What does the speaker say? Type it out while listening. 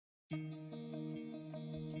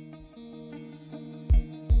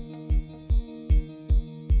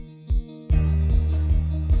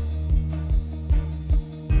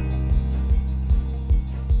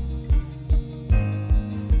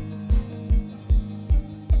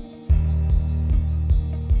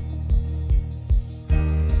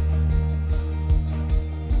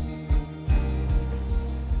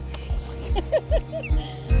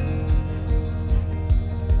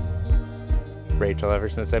Rachel, ever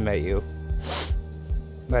since I met you,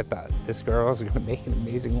 I thought this girl was gonna make an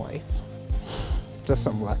amazing wife. Just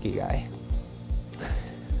some lucky guy.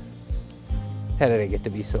 How did I get to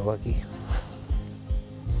be so lucky?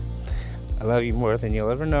 I love you more than you'll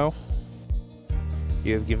ever know.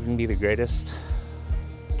 You have given me the greatest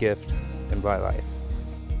gift in my life.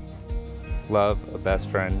 Love, a best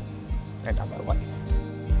friend, and now my wife.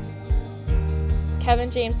 Kevin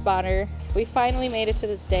James Bonner, we finally made it to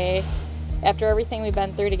this day after everything we've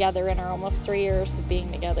been through together in our almost 3 years of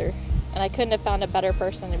being together. And I couldn't have found a better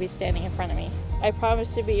person to be standing in front of me. I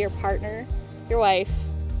promise to be your partner, your wife,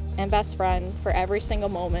 and best friend for every single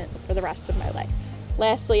moment for the rest of my life.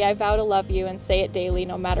 Lastly, I vow to love you and say it daily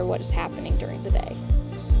no matter what is happening during the day.